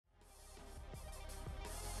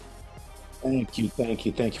Thank you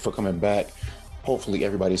for coming back. Hopefully,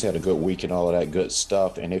 everybody's had a good week and all of that good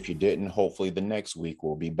stuff. And if you didn't, hopefully the next week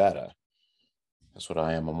will be better. That's what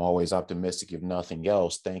I am. I'm always optimistic, if nothing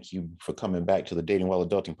else. Thank you for coming back to the Dating While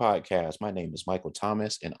Adulting podcast. My name is Michael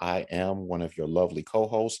Thomas, and I am one of your lovely co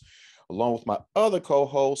hosts, along with my other co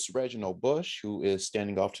host, Reginald Bush, who is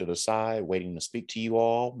standing off to the side, waiting to speak to you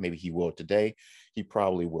all. Maybe he will today. He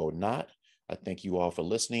probably will not. I thank you all for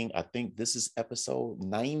listening. I think this is episode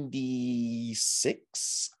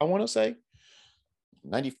 96, I want to say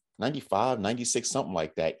 90, 95, 96, something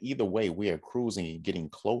like that. Either way, we are cruising and getting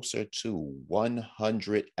closer to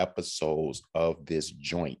 100 episodes of this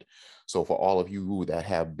joint. So, for all of you that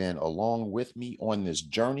have been along with me on this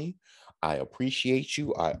journey, I appreciate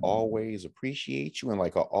you. I always appreciate you. And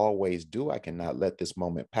like I always do, I cannot let this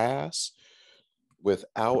moment pass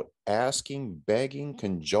without asking, begging,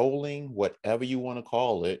 cajoling, whatever you want to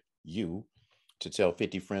call it, you to tell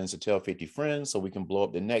 50 friends to tell 50 friends so we can blow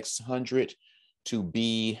up the next 100 to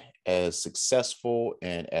be as successful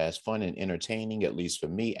and as fun and entertaining, at least for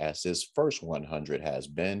me, as this first 100 has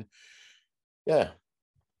been. Yeah,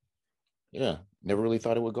 yeah. Never really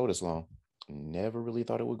thought it would go this long. Never really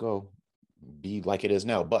thought it would go be like it is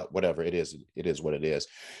now, but whatever it is what it is.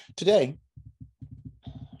 Today,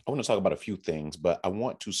 I want to talk about a few things, but I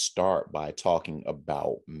want to start by talking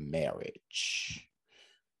about marriage.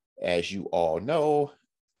 As you all know,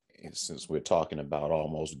 since we're talking about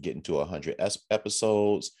almost getting to 100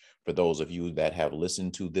 episodes, for those of you that have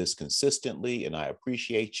listened to this consistently, and I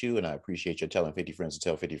appreciate you, and I appreciate you telling 50 friends to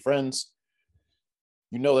tell 50 friends,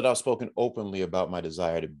 you know that I've spoken openly about my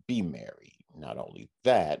desire to be married. Not only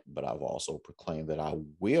that, but I've also proclaimed that I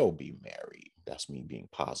will be married. That's me being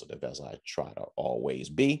positive, as I try to always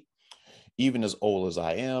be, even as old as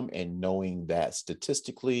I am, and knowing that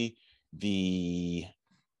statistically, the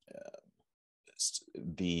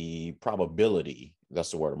the probability,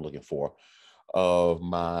 that's the word I'm looking for, of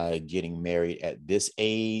my getting married at this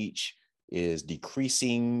age is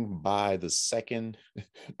decreasing by the second.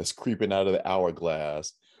 That's creeping out of the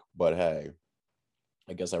hourglass. But hey,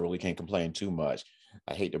 I guess I really can't complain too much.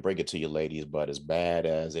 I hate to break it to you ladies, but as bad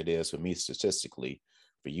as it is for me statistically,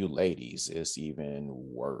 for you ladies, it's even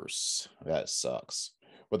worse. That sucks.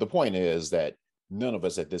 But the point is that none of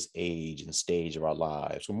us at this age and stage of our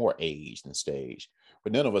lives, we're more age than stage,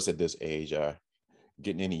 but none of us at this age are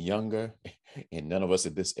getting any younger, and none of us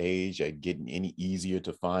at this age are getting any easier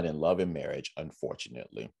to find in love and marriage,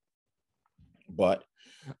 unfortunately. But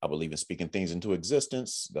I believe in speaking things into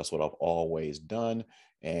existence. That's what I've always done.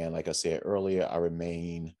 And like I said earlier, I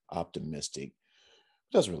remain optimistic.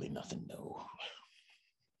 There's really nothing new.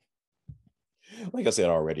 Like I said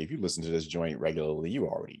already, if you listen to this joint regularly, you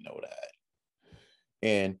already know that.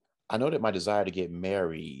 And I know that my desire to get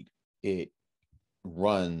married, it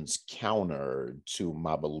runs counter to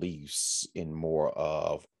my beliefs in more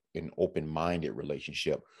of an open-minded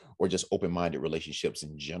relationship, or just open-minded relationships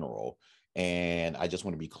in general. And I just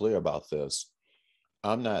want to be clear about this.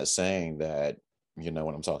 I'm not saying that, when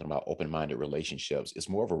I'm talking about open-minded relationships, it's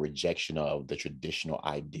more of a rejection of the traditional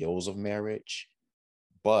ideals of marriage,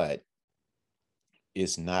 but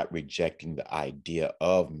it's not rejecting the idea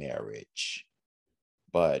of marriage.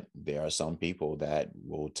 But there are some people that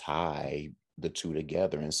will tie the two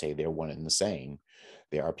together and say they're one and the same.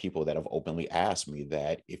 There are people that have openly asked me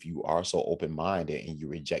that if you are so open minded and you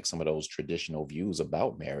reject some of those traditional views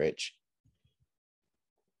about marriage,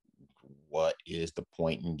 what is the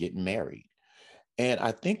point in getting married? And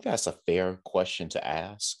I think that's a fair question to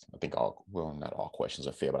ask. I think well, not all questions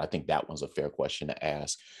are fair, but I think that one's a fair question to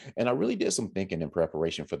ask. And I really did some thinking in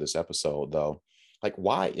preparation for this episode, though. Like,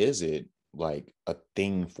 why is it like a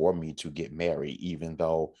thing for me to get married, even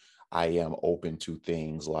though I am open to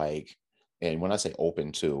things like, and when I say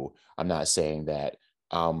open to, I'm not saying that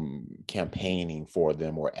I'm campaigning for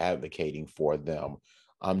them or advocating for them.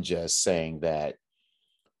 I'm just saying that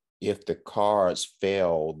if the cards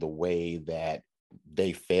fail the way that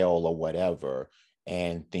they fail or whatever,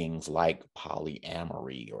 and things like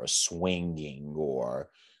polyamory or swinging or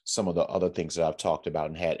some of the other things that I've talked about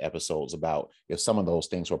and had episodes about, if some of those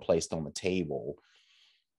things were placed on the table,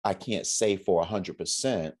 I can't say for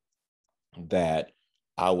 100% that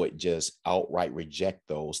I would just outright reject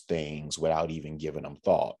those things without even giving them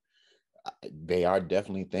thought. They are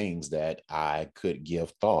definitely things that I could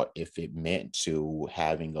give thought if it meant to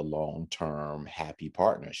having a long-term happy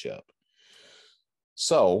partnership.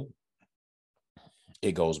 So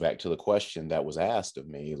it goes back to the question that was asked of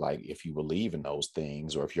me, like, if you believe in those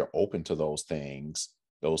things or if you're open to those things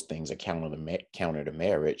are counter to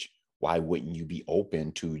marriage, why wouldn't you be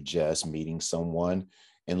open to just meeting someone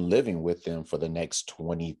and living with them for the next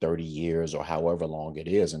 20, 30 years or however long it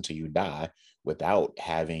is until you die without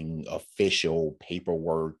having official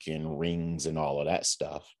paperwork and rings and all of that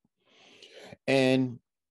stuff. And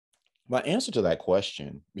my answer to that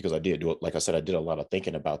question, because I did do it, like I said, I did a lot of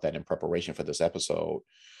thinking about that in preparation for this episode,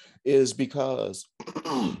 is because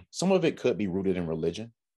some of it could be rooted in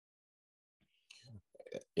religion.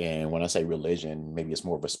 And when I say religion, maybe it's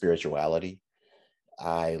more of a spirituality.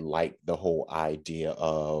 I like the whole idea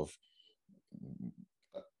of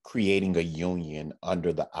creating a union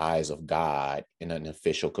under the eyes of God in an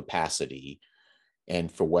official capacity.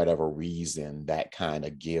 And for whatever reason, that kind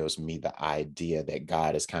of gives me the idea that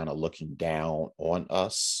God is kind of looking down on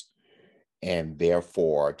us and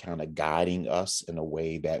therefore kind of guiding us in a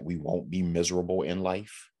way that we won't be miserable in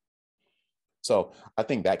life. So I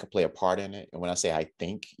think that could play a part in it. And when I say I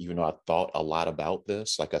think, even though I thought a lot about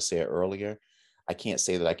this, like I said earlier, I can't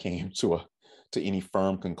say that I came to any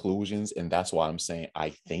firm conclusions. And that's why I'm saying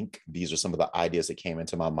I think these are some of the ideas that came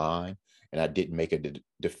into my mind. And I didn't make a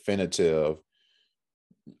definitive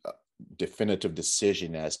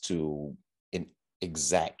decision as to an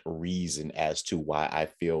exact reason as to why I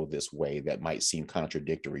feel this way that might seem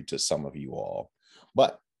contradictory to some of you all.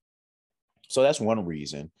 But so that's one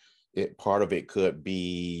reason. Part of it could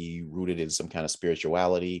be rooted in some kind of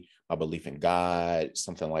spirituality, a belief in God,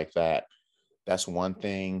 something like that. That's one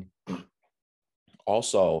thing.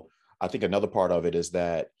 Also, I think another part of it is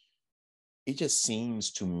that it just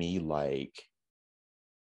seems to me like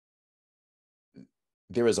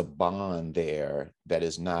there is a bond there that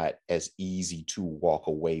is not as easy to walk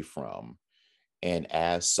away from. And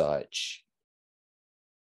as such,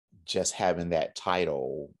 just having that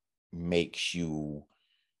title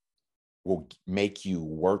will make you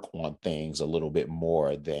work on things a little bit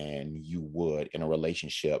more than you would in a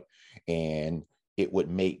relationship. And it would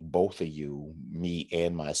make both of you, me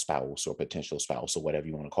and my spouse or potential spouse or whatever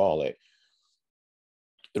you want to call it,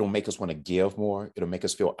 it'll make us want to give more. It'll make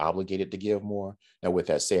us feel obligated to give more. Now, with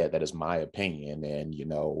that said, that is my opinion. And,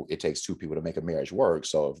 it takes two people to make a marriage work.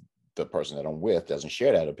 So if the person that I'm with doesn't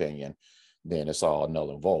share that opinion, then it's all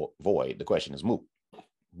null and void. The question is moot.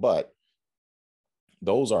 But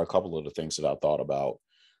those are a couple of the things that I thought about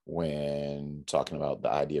when talking about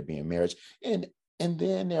the idea of being married. And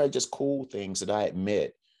then there are just cool things that I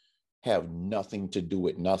admit have nothing to do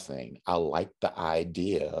with nothing. I like the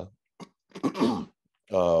idea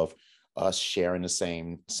of us sharing the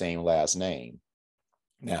same last name.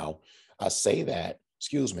 Now, I say that,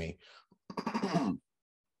 excuse me,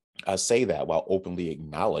 I say that while openly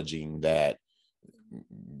acknowledging that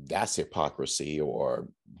that's hypocrisy or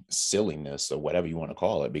silliness or whatever you want to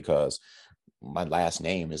call it, because my last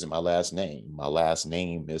name isn't my last name. My last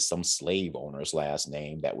name is some slave owner's last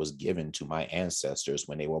name that was given to my ancestors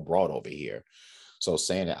when they were brought over here. So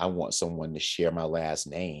saying that I want someone to share my last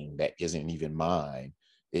name that isn't even mine,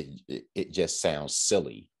 it just sounds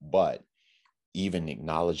silly. But even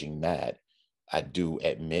acknowledging that, I do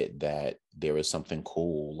admit that there is something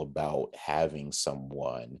cool about having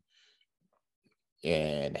someone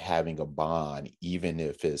and having a bond, even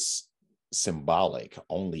if it's symbolic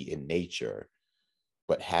only in nature,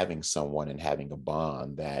 but having someone and having a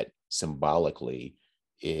bond that symbolically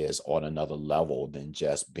is on another level than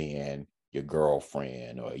just being your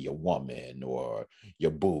girlfriend or your woman or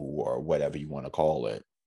your boo or whatever you want to call it.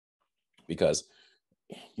 Because,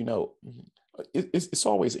 you know, it's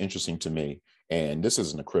always interesting to me, and this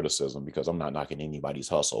isn't a criticism because I'm not knocking anybody's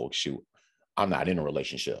hustle. Shoot, I'm not in a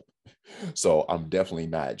relationship. So I'm definitely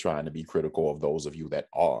not trying to be critical of those of you that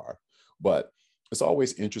are. But it's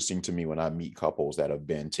always interesting to me when I meet couples that have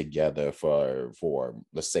been together for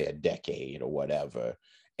let's say a decade or whatever,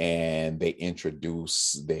 and they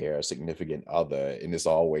introduce their significant other. And it's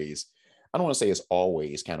always, I don't want to say it's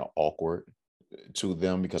always kind of awkward to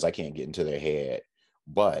them because I can't get into their head,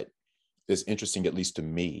 but it's interesting, at least to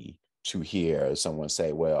me, to hear someone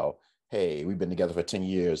say, well, hey, we've been together for 10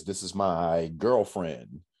 years. This is my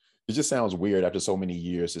girlfriend. It just sounds weird after so many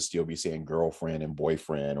years to still be saying girlfriend and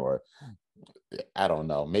boyfriend, or I don't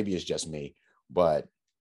know, maybe it's just me. But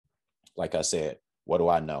like I said, what do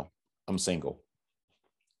I know? I'm single.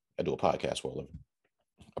 I do a podcast for a living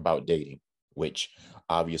about dating, which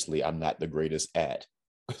obviously I'm not the greatest at.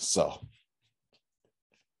 So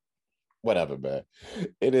whatever, man.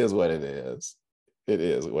 It is what it is. It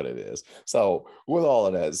is what it is. So, with all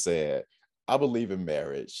of that said, I believe in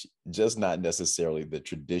marriage, just not necessarily the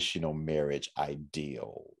traditional marriage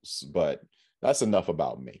ideals. But that's enough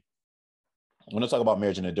about me. I'm going to talk about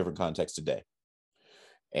marriage in a different context today.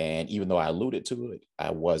 And even though I alluded to it,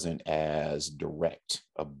 I wasn't as direct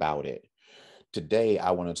about it. Today,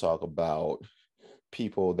 I want to talk about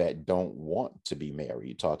people that don't want to be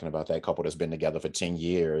married, talking about that couple that's been together for 10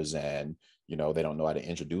 years and, they don't know how to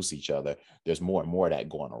introduce each other. There's more and more of that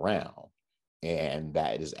going around. And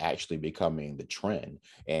that is actually becoming the trend.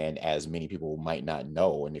 And as many people might not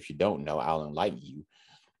know, and if you don't know, I'll enlighten you,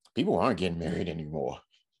 people aren't getting married anymore.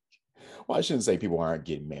 Well, I shouldn't say people aren't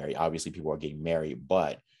getting married. Obviously, people are getting married,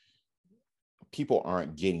 but people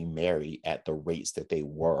aren't getting married at the rates that they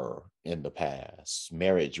were in the past.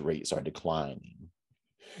 Marriage rates are declining.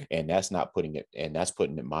 And that's putting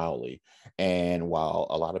it mildly. And while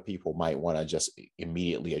a lot of people might want to just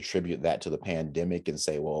immediately attribute that to the pandemic and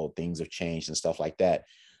say, well, things have changed and stuff like that,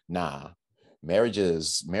 nah. Marriage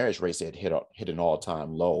rates had hit an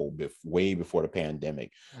all-time low way before the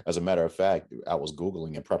pandemic. As a matter of fact, I was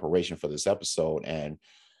Googling in preparation for this episode, and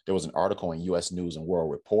there was an article in US News and World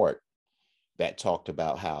Report that talked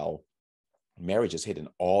about how marriages hit an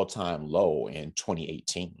all-time low in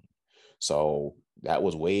 2018. So that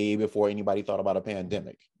was way before anybody thought about a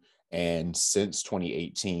pandemic. And since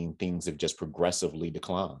 2018, things have just progressively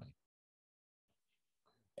declined.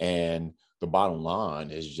 And the bottom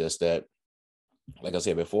line is just that, like I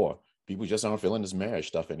said before, people just aren't feeling this marriage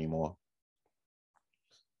stuff anymore.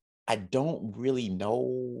 I don't really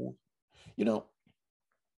know,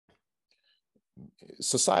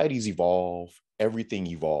 societies evolve, everything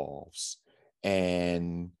evolves.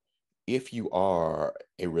 And if you are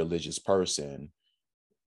a religious person,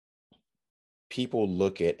 people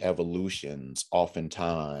look at evolutions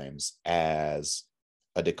oftentimes as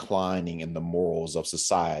a declining in the morals of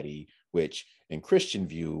society, which in Christian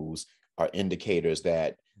views are indicators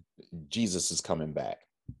that Jesus is coming back.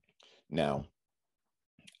 Now,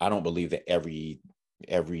 I don't believe that every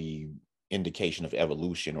indication of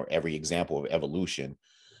evolution or every example of evolution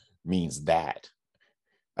means that.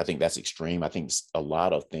 I think that's extreme. I think a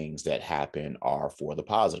lot of things that happen are for the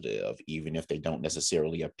positive, even if they don't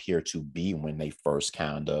necessarily appear to be when they first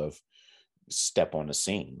kind of step on the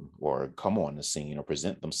scene or come on the scene or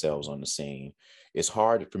present themselves on the scene. It's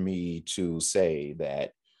hard for me to say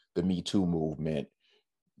that the Me Too movement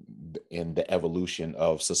and the evolution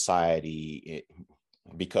of society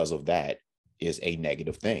because of that is a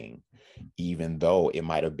negative thing, even though it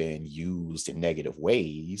might have been used in negative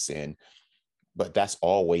ways. But that's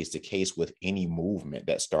always the case with any movement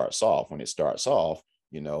that starts off. When it starts off,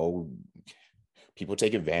 people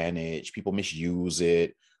take advantage, people misuse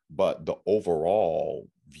it, but the overall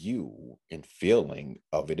view and feeling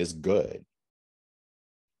of it is good.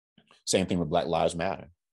 Same thing with Black Lives Matter.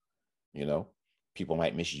 People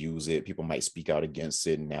might misuse it, people might speak out against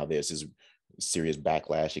it, and now there's this serious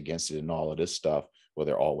backlash against it and all of this stuff. Well,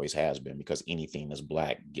 there always has been, because anything that's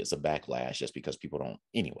Black gets a backlash just because people don't.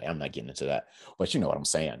 Anyway, I'm not getting into that, but you know what I'm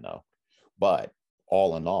saying, though. But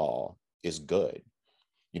all in all, it's good.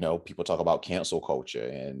 People talk about cancel culture,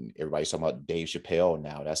 and everybody's talking about Dave Chappelle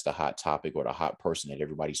now. That's the hot topic, or the hot person that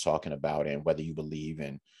everybody's talking about. And whether you believe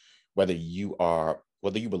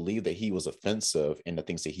that he was offensive in the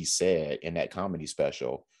things that he said in that comedy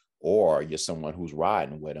special, or you're someone who's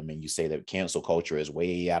riding with him and you say that cancel culture is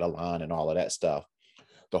way out of line and all of that stuff.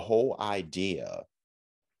 The whole idea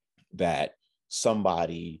that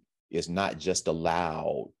somebody is not just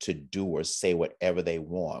allowed to do or say whatever they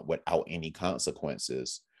want without any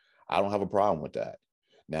consequences, I don't have a problem with that.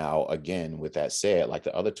 Now, again, with that said, like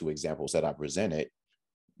the other two examples that I presented,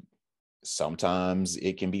 sometimes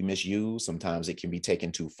it can be misused, sometimes it can be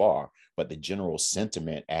taken too far, but the general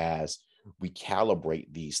sentiment as we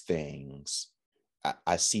calibrate these things,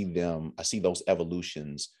 I see those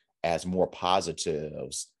evolutions as more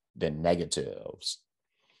positives than negatives.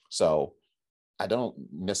 So I don't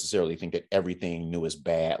necessarily think that everything new is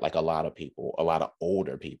bad, like a lot of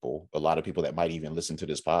older people, a lot of people that might even listen to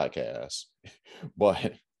this podcast.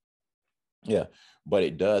 But yeah, but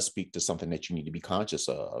it does speak to something that you need to be conscious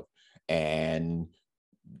of, and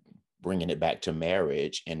bringing it back to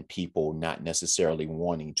marriage and people not necessarily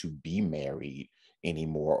wanting to be married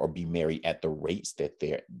anymore, or be married at the rates that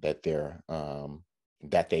they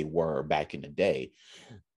were back in the day.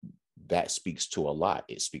 That speaks to a lot.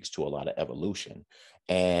 It speaks to a lot of evolution.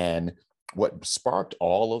 And what sparked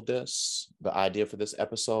all of this, the idea for this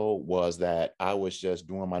episode, was that I was just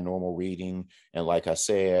doing my normal reading. And like I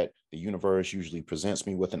said, the universe usually presents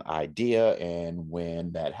me with an idea. And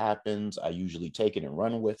when that happens, I usually take it and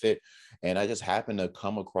run with it. And I just happened to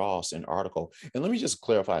come across an article. And let me just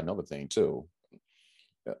clarify another thing too.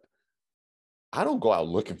 I don't go out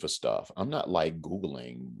looking for stuff. I'm not like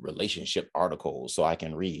Googling relationship articles so I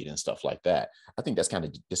can read and stuff like that. I think that's kind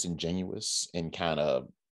of disingenuous and kind of,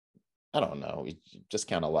 I don't know, it's just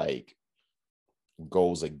kind of like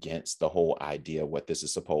goes against the whole idea of what this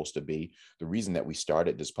is supposed to be. The reason that we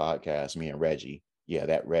started this podcast, me and Reggie,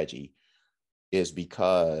 that Reggie, is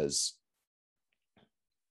because,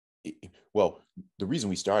 well, the reason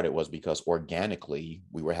we started was because organically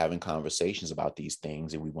we were having conversations about these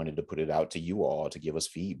things, and we wanted to put it out to you all to give us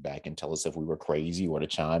feedback and tell us if we were crazy, or to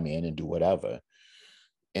chime in and do whatever.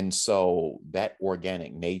 And so that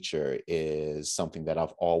organic nature is something that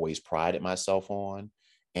I've always prided myself on.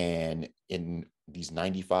 And in these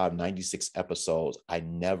 95, 96 episodes, I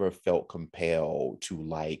never felt compelled to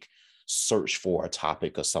like search for a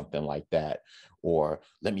topic or something like that, or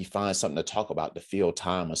let me find something to talk about to fill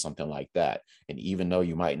time or something like that. And even though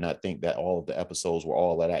you might not think that all of the episodes were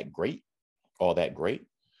all that great,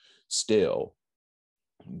 still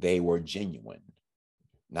they were genuine,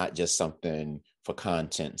 not just something for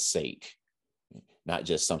content's sake, not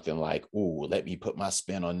just something like, ooh, let me put my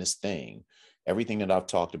spin on this thing. Everything that I've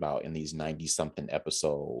talked about in these 90 something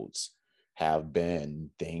episodes have been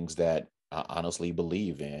things that I honestly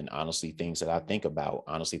believe in, honestly, things that I think about,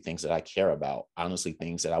 honestly, things that I care about, honestly,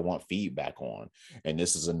 things that I want feedback on. And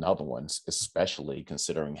this is another one, especially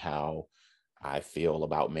considering how I feel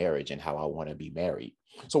about marriage and how I want to be married.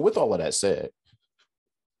 So with all of that said,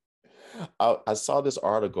 I saw this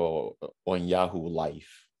article on Yahoo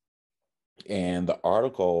Life, and the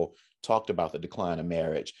article talked about the decline of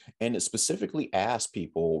marriage, and it specifically asked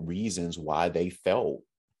people reasons why they felt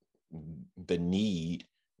the need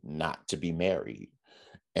not to be married.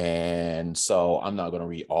 And so I'm not going to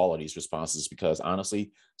read all of these responses, because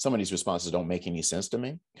honestly, some of these responses don't make any sense to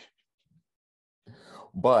me.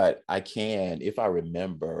 But I can, if I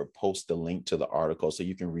remember, post the link to the article so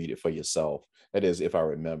you can read it for yourself. That is, if I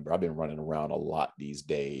remember. I've been running around a lot these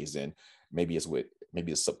days, and maybe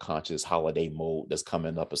it's subconscious holiday mode that's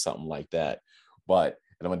coming up or something like that. And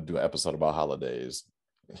I'm going to do an episode about holidays.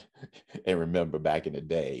 And remember, back in the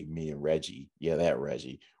day, me and Reggie, that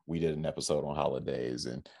Reggie, we did an episode on holidays,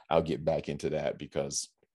 and I'll get back into that because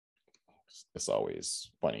it's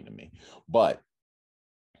always funny to me. But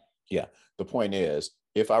yeah, the point is,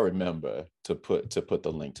 if I remember to put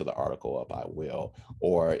the link to the article up, I will.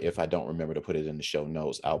 Or if I don't remember to put it in the show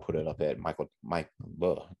notes, I'll put it up at not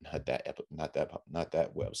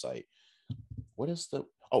that website. What is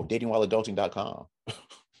datingwhileadulting.com.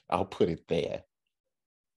 I'll put it there.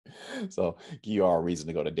 So give you all a reason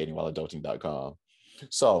to go to datingwhileadulting.com.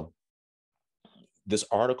 So this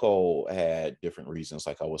article had different reasons,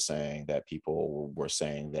 like I was saying, that people were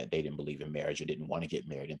saying that they didn't believe in marriage or didn't want to get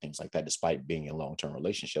married and things like that, despite being in long-term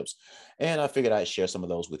relationships. And I figured I'd share some of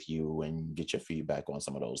those with you and get your feedback on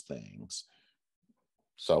some of those things.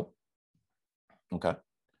 So, okay.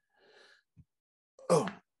 Oh,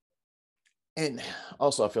 and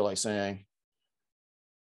also I feel like saying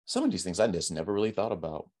some of these things I just never really thought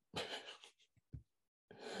about,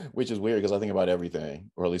 which is weird because I think about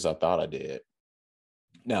everything, or at least I thought I did.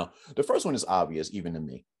 Now, the first one is obvious, even to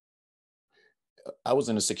me. I was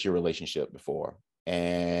in a 6-year relationship before,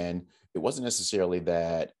 and it wasn't necessarily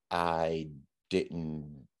that I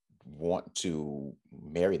didn't want to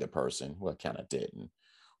marry the person. Well, I kind of didn't,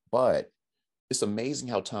 but it's amazing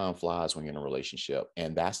how time flies when you're in a relationship.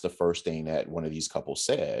 And that's the first thing that one of these couples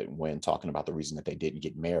said when talking about the reason that they didn't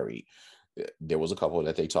get married. There was a couple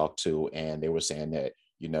that they talked to, and they were saying that,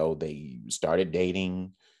 they started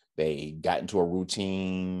dating, they got into a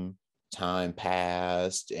routine, time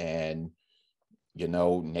passed, and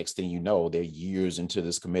next thing you know, they're years into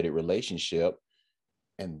this committed relationship.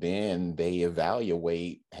 And then they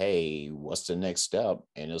evaluate, hey, what's the next step?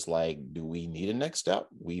 And it's like, do we need a next step?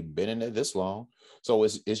 We've been in it this long. So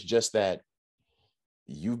it's just that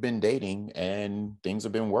you've been dating and things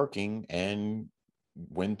have been working. And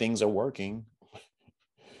when things are working,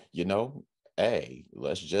 hey,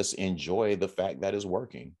 let's just enjoy the fact that it's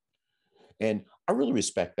working. And I really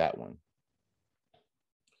respect that one.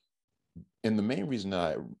 And the main reason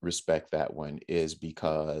I respect that one is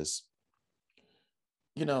because,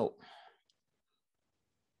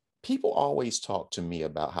 people always talk to me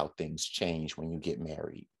about how things change when you get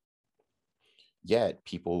married. Yet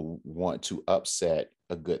people want to upset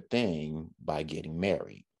a good thing by getting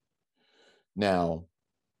married. Now,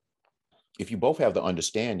 if you both have the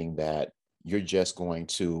understanding that you're just going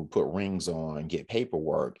to put rings on, get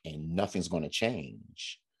paperwork, and nothing's going to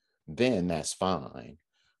change, then that's fine.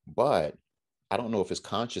 But I don't know if it's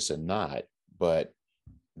conscious or not, but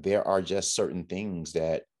there are just certain things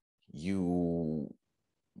that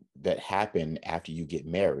happen after you get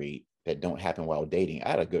married that don't happen while dating.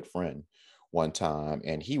 I had a good friend one time,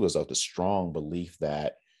 and he was of the strong belief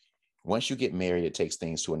that once you get married, it takes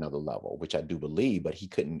things to another level, which I do believe, but he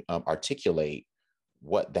couldn't articulate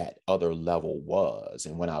what that other level was.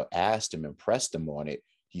 And when I asked him and pressed him on it,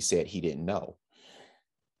 he said he didn't know.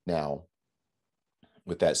 Now,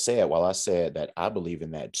 with that said, while I said that I believe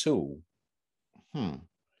in that too, hmm,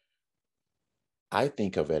 I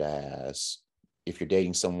think of it as if you're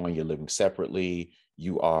dating someone, you're living separately,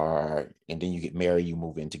 you are, and then you get married, you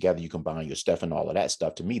move in together, you combine your stuff and all of that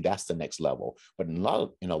stuff. To me, that's the next level. But in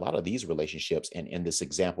a lot of these relationships, and in this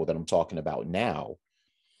example that I'm talking about now,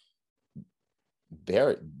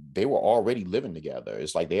 they're they were already living together.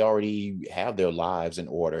 It's like they already have their lives in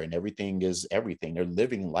order and everything is everything. They're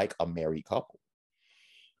living like a married couple.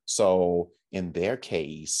 So in their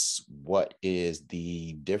case, what is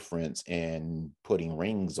the difference in putting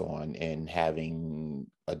rings on and having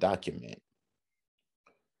a document?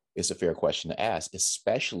 It's a fair question to ask,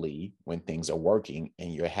 especially when things are working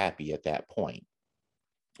and you're happy at that point.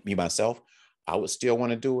 Me, myself, I would still want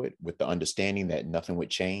to do it with the understanding that nothing would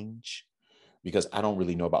change because I don't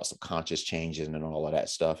really know about subconscious changes and all of that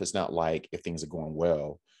stuff. It's not like if things are going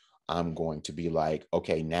well, I'm going to be like,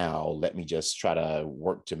 okay, now let me just try to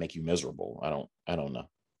work to make you miserable. I don't know.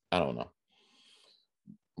 I don't know.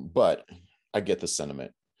 But I get the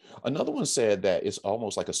sentiment. Another one said that it's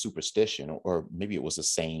almost like a superstition, or maybe it was the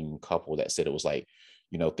same couple that said it was like,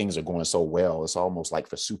 things are going so well. It's almost like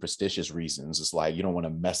for superstitious reasons. It's like you don't want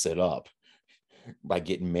to mess it up by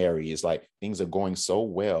getting married. It's like things are going so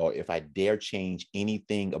well. If I dare change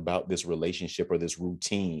anything about this relationship or this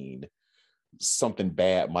routine, something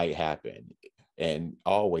bad might happen. And I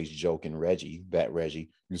always joke, and Reggie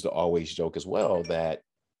used to always joke as well that,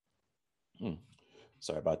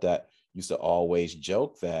 sorry about that, used to always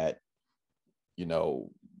joke that, you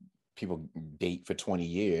know, people date for 20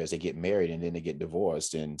 years, they get married, and then they get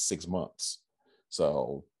divorced in 6 months.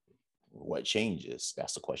 So what changes?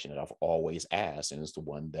 That's the question that I've always asked, and it's the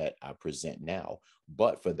one that I present now.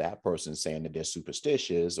 But for that person saying that they're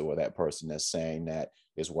superstitious, or that person that's saying that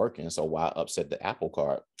it's working, so why upset the apple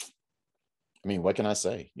cart? I mean, what can I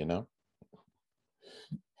say,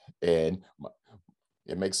 And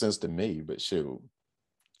it makes sense to me, but shoot,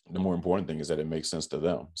 the more important thing is that it makes sense to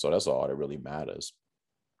them. So that's all that really matters.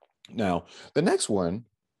 Now, the next one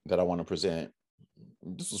that I want to present,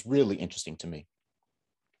 this was really interesting to me.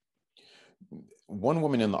 One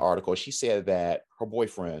woman in the article, she said that her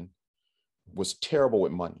boyfriend was terrible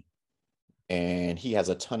with money and he has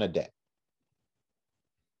a ton of debt.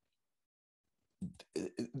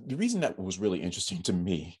 The reason that was really interesting to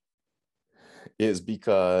me is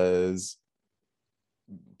because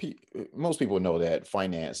most people know that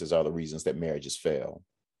finances are the reasons that marriages fail.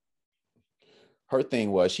 Her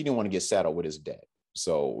thing was she didn't want to get saddled with his debt.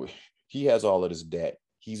 So he has all of this debt.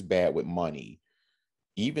 He's bad with money.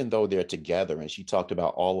 Even though they're together, and she talked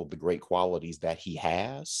about all of the great qualities that he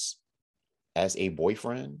has as a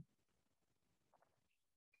boyfriend,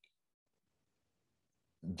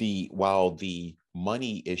 while the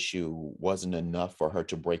money issue wasn't enough for her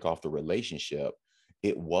to break off the relationship,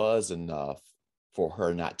 it was enough for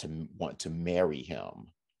her not to want to marry him.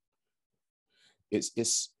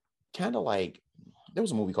 It's kind of like there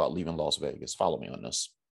was a movie called Leaving Las Vegas. Follow me on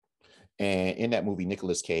this. And in that movie,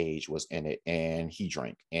 Nicolas Cage was in it, and he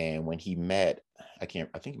drank. And when he met, I think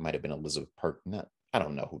it might have been Elizabeth Perk. Not, I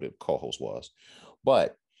don't know who the co-host was,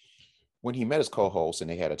 but when he met his co-host and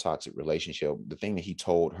they had a toxic relationship, the thing that he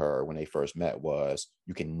told her when they first met was,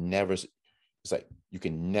 it's like, you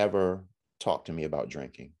can never talk to me about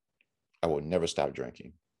drinking. I will never stop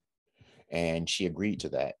drinking. And she agreed to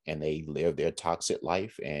that. And they lived their toxic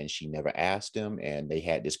life. And she never asked him. And they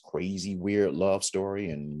had this crazy, weird love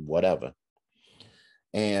story and whatever.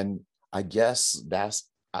 And I guess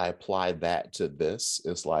I apply that to this.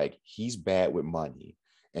 It's like he's bad with money.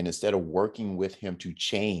 And instead of working with him to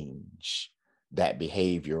change that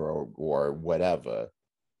behavior or whatever,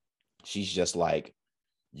 she's just like,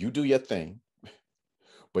 you do your thing,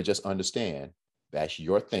 but just understand that's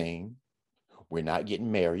your thing. We're not getting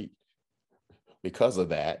married because of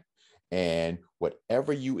that. And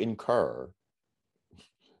whatever you incur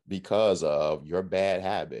because of your bad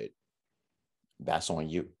habit, that's on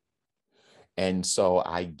you. And so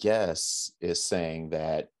I guess it's saying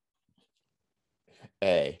that,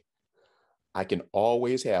 hey, I can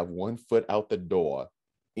always have one foot out the door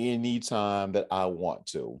anytime that I want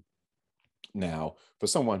to. Now, for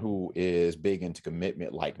someone who is big into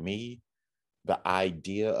commitment like me, the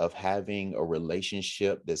idea of having a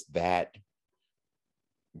relationship that's that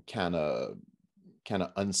kind of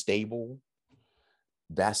unstable,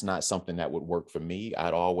 that's not something that would work for me.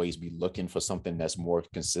 I'd always be looking for something that's more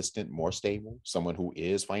consistent, more stable, someone who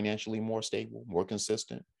is financially more stable, more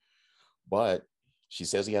consistent. But she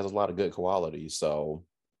says he has a lot of good qualities. So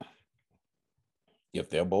If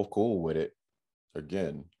they're both cool with it,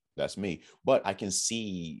 again, that's me. But I can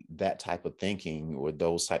see that type of thinking or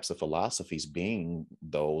those types of philosophies being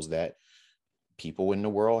those that people in the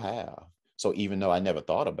world have. So even though I never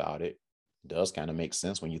thought about it, it does kind of make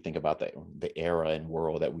sense when you think about the era and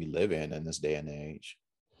world that we live in this day and age.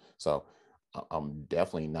 So I'm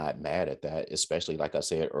definitely not mad at that, especially like I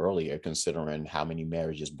said earlier, considering how many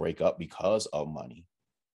marriages break up because of money.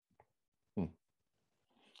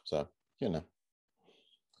 So, you know.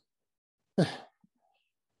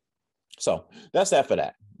 So that's that for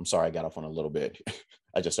that. I'm sorry I got off on a little bit.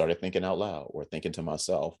 I just started thinking out loud or thinking to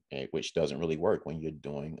myself, which doesn't really work when you're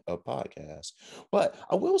doing a podcast. But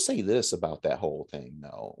I will say this about that whole thing,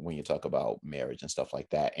 though, when you talk about marriage and stuff like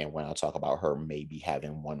that. And when I talk about her maybe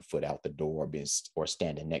having one foot out the door or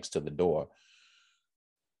standing next to the door,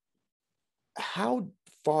 how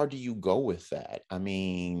far do you go with that? I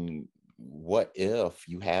mean, what if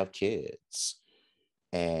you have kids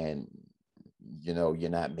and you're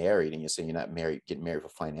not married and you're saying you're not married, getting married for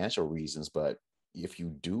financial reasons, but if you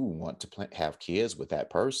do want to have kids with that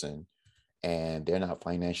person and they're not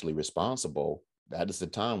financially responsible, that is the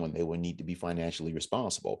time when they will need to be financially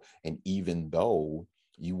responsible. And even though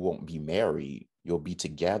you won't be married, you'll be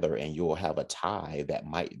together and you'll have a tie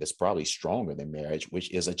that's probably stronger than marriage,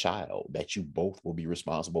 which is a child that you both will be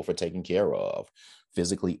responsible for taking care of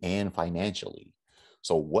physically and financially.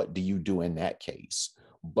 So what do you do in that case?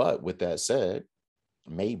 But with that said,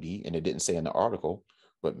 maybe, and it didn't say in the article,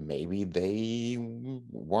 but maybe they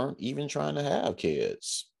weren't even trying to have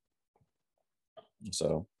kids.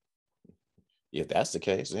 So if that's the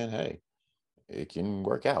case, then hey, it can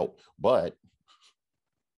work out. But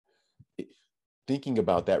thinking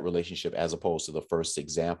about that relationship as opposed to the first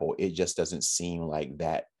example, it just doesn't seem like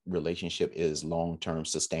that relationship is long-term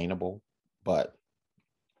sustainable. But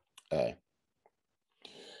hey.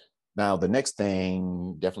 Now, the next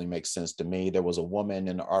thing definitely makes sense to me. There was a woman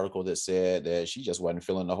in the article that said that she just wasn't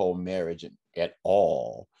feeling the whole marriage at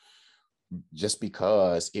all, just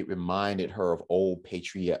because it reminded her of old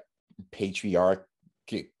patriarchal,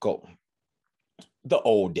 the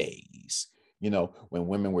old days, when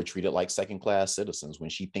women were treated like second class citizens. When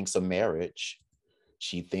she thinks of marriage,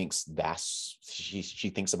 she thinks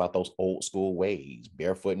about those old school ways,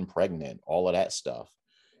 barefoot and pregnant, all of that stuff.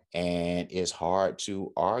 And it's hard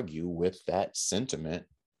to argue with that sentiment,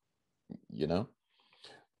 you know?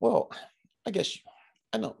 Well, I guess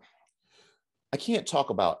I know I can't talk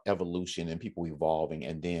about evolution and people evolving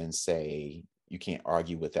and then say you can't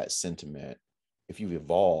argue with that sentiment. If you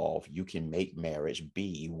evolve, you can make marriage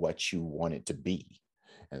be what you want it to be.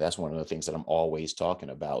 And that's one of the things that I'm always talking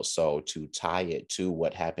about. So to tie it to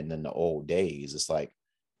what happened in the old days, it's like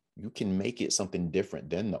you can make it something different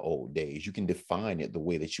than the old days. You can define it the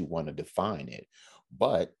way that you want to define it.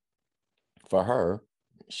 But for her,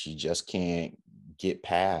 she just can't get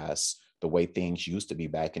past the way things used to be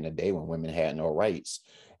back in the day when women had no rights.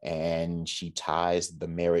 And she ties the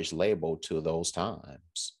marriage label to those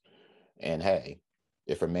times. And hey,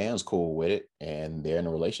 if a man's cool with it and they're in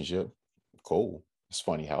a relationship, cool. It's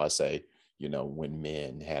funny how I say, when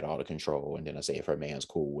men had all the control, and then I say if her man's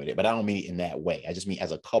cool with it. But I don't mean it in that way. I just mean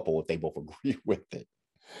as a couple, if they both agree with it.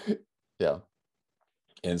 Yeah.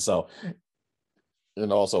 And so,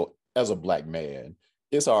 and also as a black man,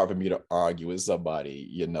 it's hard for me to argue with somebody,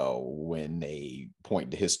 when they point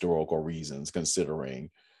to historical reasons, considering,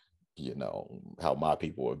 how my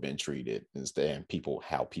people have been treated instead, and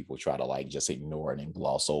how people try to like just ignore it and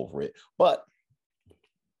gloss over it. But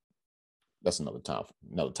that's another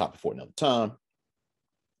topic for another time.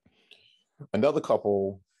 Another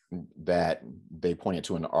couple that they pointed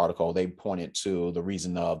to in the article, they pointed to the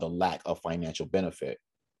reason of the lack of financial benefit.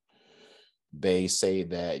 They say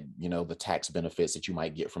that, the tax benefits that you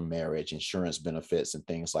might get from marriage, insurance benefits, and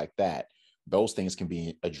things like that, those things can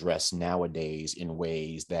be addressed nowadays in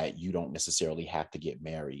ways that you don't necessarily have to get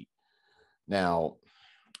married. Now,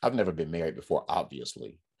 I've never been married before,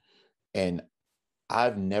 obviously, and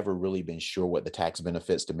I've never really been sure what the tax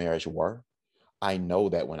benefits to marriage were. I know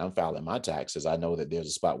that when I'm filing my taxes, I know that there's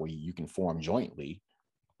a spot where you can form jointly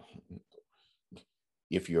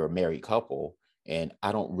if you're a married couple. And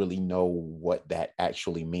I don't really know what that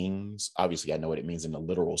actually means. Obviously, I know what it means in the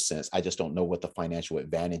literal sense. I just don't know what the financial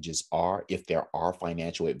advantages are, if there are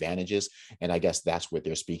financial advantages. And I guess that's what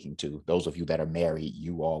they're speaking to. Those of you that are married,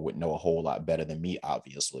 you all would know a whole lot better than me,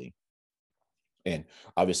 obviously. And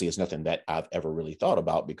obviously, it's nothing that I've ever really thought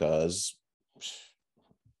about because,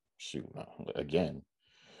 shoot, again,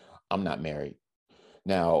 I'm not married.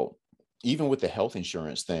 Now, even with the health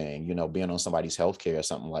insurance thing, being on somebody's health care or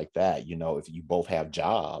something like that, if you both have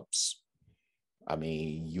jobs, I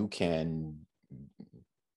mean, you can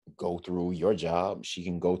go through your job, she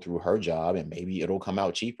can go through her job, and maybe it'll come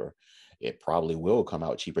out cheaper. It probably will come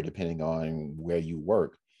out cheaper depending on where you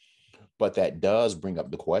work. But that does bring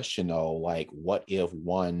up the question though, like, what if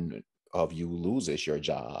one of you loses your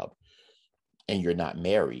job and you're not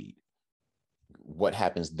married? What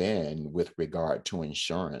happens then with regard to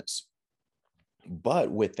insurance?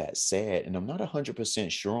 But with that said, and I'm not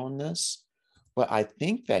 100% sure on this, but I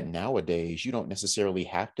think that nowadays you don't necessarily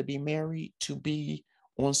have to be married to be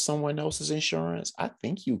on someone else's insurance. I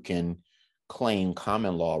think you can claim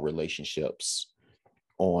common law relationships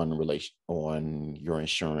on your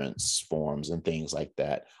insurance forms and things like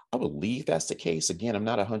that. I believe that's the case. Again, I'm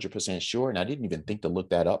not 100% sure, and I didn't even think to look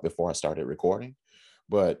that up before I started recording.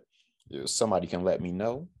 But if somebody can let me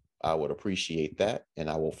know, I would appreciate that, and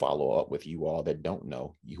I will follow up with you all that don't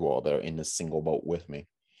know, you all that are in the single boat with me.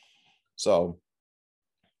 So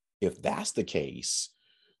if that's the case,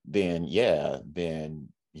 then yeah, then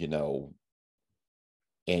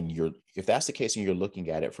and you're if that's the case and you're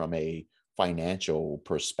looking at it from a financial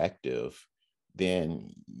perspective,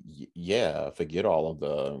 then yeah, forget all of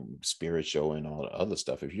the spiritual and all the other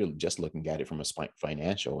stuff. If you're just looking at it from a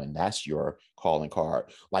financial, and that's your calling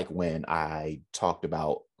card, like when I talked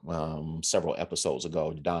about several episodes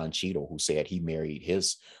ago, Don Cheadle, who said he married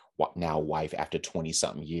his now wife after 20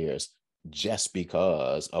 something years just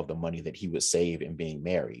because of the money that he would save in being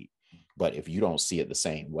married. But if you don't see it the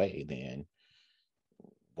same way, then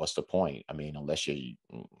what's the point? I mean,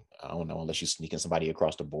 I don't know, unless you're sneaking somebody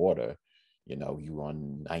across the border, you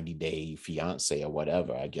on 90-day fiance or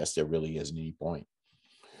whatever, I guess there really isn't any point.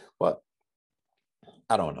 But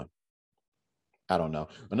I don't know. I don't know.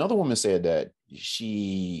 Another woman said that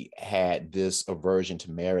she had this aversion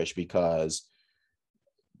to marriage because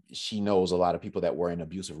she knows a lot of people that were in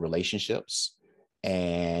abusive relationships.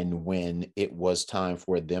 And when it was time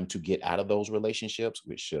for them to get out of those relationships,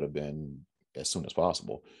 which should have been as soon as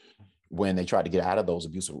possible, when they tried to get out of those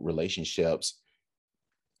abusive relationships,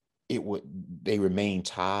 they remained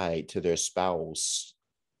tied to their spouse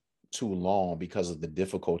too long because of the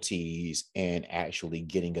difficulties in actually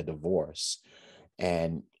getting a divorce.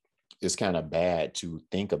 And it's kind of bad to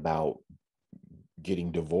think about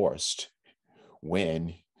getting divorced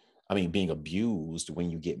when being abused when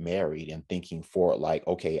you get married, and thinking for like,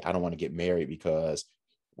 okay, I don't want to get married because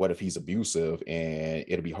what if he's abusive and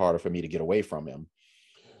it'll be harder for me to get away from him?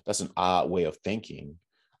 That's an odd way of thinking.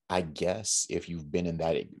 I guess if you've been in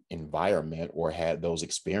that environment or had those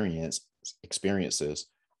experiences,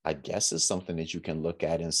 I guess it's something that you can look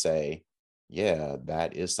at and say, yeah,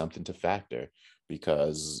 that is something to factor.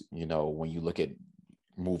 Because, when you look at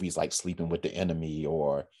movies like Sleeping with the Enemy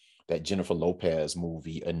or that Jennifer Lopez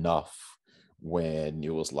movie Enough, when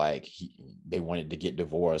it was like they wanted to get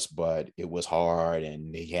divorced, but it was hard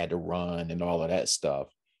and they had to run and all of that stuff.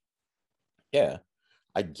 Yeah,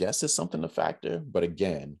 I guess it's something to factor. But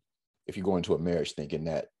again, if you go into a marriage thinking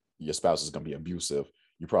that your spouse is going to be abusive,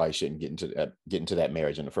 you probably shouldn't get into that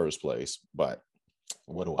marriage in the first place. But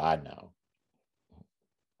what do I know?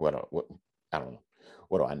 What I don't know.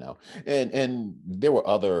 What do I know? And there were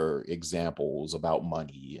other examples about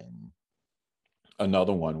money, and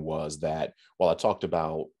another one was that, well, I talked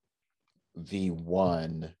about the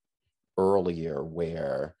one earlier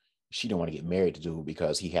where she didn't want to get married to dude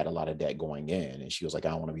because he had a lot of debt going in, and she was like, I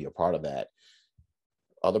don't want to be a part of that.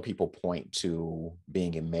 Other people point to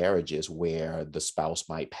being in marriages where the spouse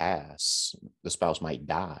might pass, the spouse might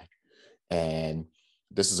die. And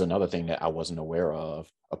this is another thing that I wasn't aware of.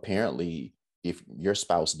 Apparently, if your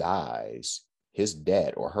spouse dies, his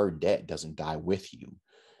debt or her debt doesn't die with you.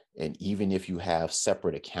 And even if you have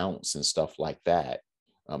separate accounts and stuff like that,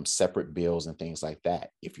 separate bills and things like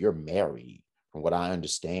that, if you're married, from what I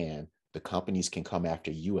understand, the companies can come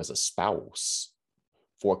after you as a spouse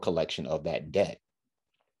for collection of that debt,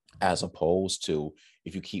 as opposed to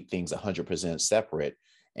if you keep things 100% separate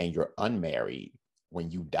and you're unmarried,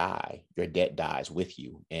 when you die, your debt dies with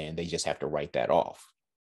you and they just have to write that off.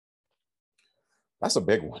 That's a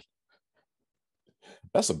big one.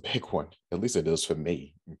 That's a big one. At least it is for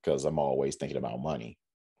me, because I'm always thinking about money.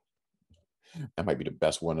 That might be the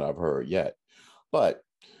best one I've heard yet. But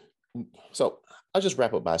so I'll just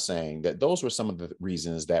wrap up by saying that those were some of the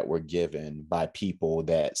reasons that were given by people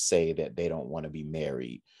that say that they don't want to be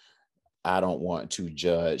married. I don't want to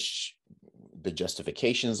judge the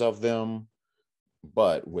justifications of them.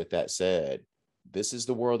 But with that said, this is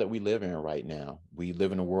the world that we live in right now. We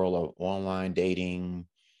live in a world of online dating,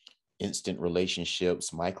 instant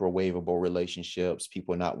relationships, microwavable relationships,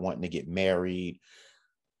 people not wanting to get married.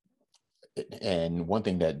 And one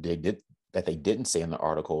thing that they didn't say in the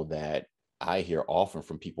article that I hear often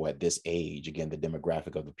from people at this age, again, the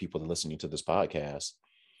demographic of the people that are listening to this podcast.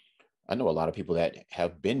 I know a lot of people that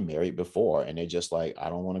have been married before, and they're just like, I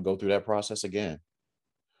don't want to go through that process again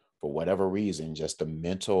for whatever reason, just the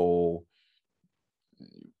mental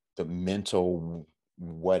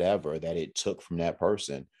whatever that it took from that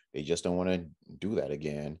person. They just don't want to do that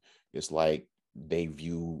again. It's like they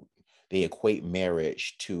equate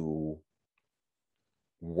marriage to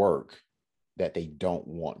work that they don't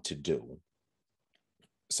want to do.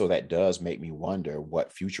 So that does make me wonder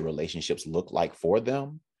what future relationships look like for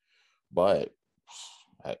them. But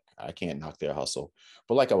I can't knock their hustle.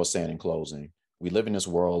 But like I was saying in closing, we live in this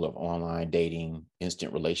world of online dating,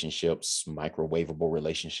 instant relationships, microwavable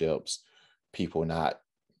relationships, people not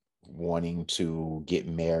wanting to get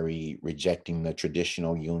married, rejecting the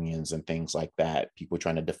traditional unions and things like that, people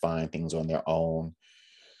trying to define things on their own.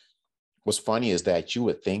 What's funny is that you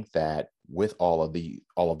would think that with all of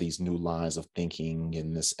these new lines of thinking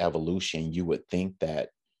and this evolution, you would think that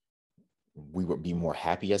we would be more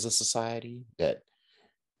happy as a society, that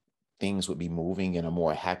things would be moving in a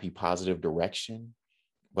more happy, positive direction.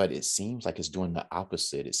 But it seems like it's doing the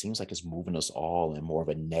opposite. It seems like it's moving us all in more of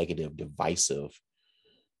a negative, divisive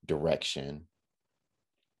direction.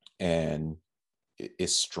 And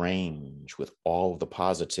it's strange with all of the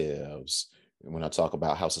positives. When I talk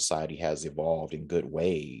about how society has evolved in good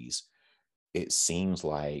ways, it seems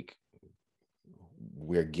like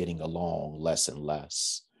we're getting along less and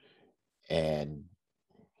less. And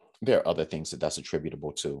there are other things that that's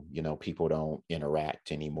attributable to. People don't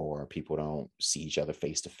interact anymore. People don't see each other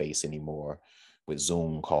face to face anymore with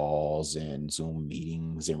Zoom calls and Zoom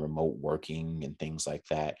meetings and remote working and things like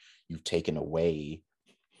that. You've taken away,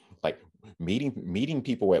 like, meeting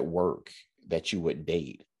people at work that you would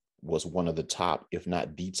date was one of the top, if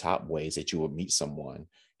not the top ways that you would meet someone.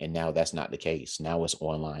 And now that's not the case. Now it's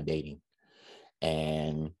online dating.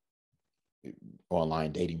 And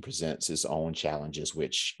online dating presents its own challenges,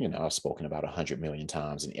 which, I've spoken about 100 million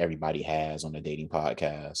times and everybody has on the dating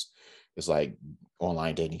podcast. It's like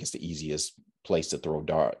online dating is the easiest place to throw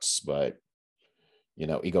darts, but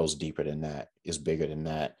it goes deeper than that. It's bigger than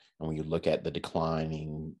that. And when you look at the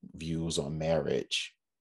declining views on marriage,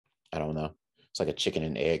 I don't know. It's like a chicken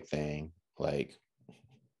and egg thing. Like,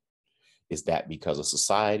 is that because of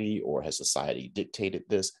society, or has society dictated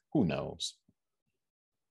this? Who knows?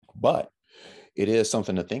 But it is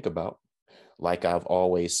something to think about. Like I've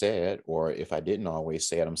always said, or if I didn't always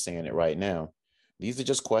say it, I'm saying it right now. These are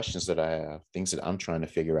just questions that I have, things that I'm trying to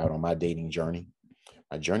figure out on my dating journey,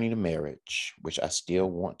 my journey to marriage, which I still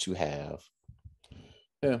want to have.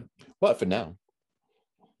 Yeah. But for now,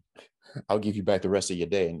 I'll give you back the rest of your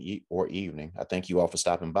day or evening. I thank you all for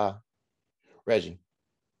stopping by. Reggie,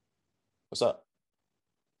 what's up?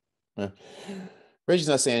 Reggie's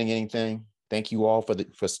not saying anything. Thank you all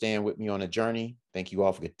for staying with me on the journey. Thank you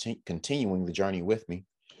all for continuing the journey with me.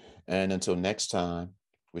 And until next time,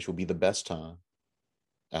 which will be the best time.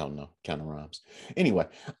 I don't know, kind of rhymes. Anyway,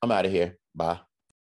 I'm out of here. Bye.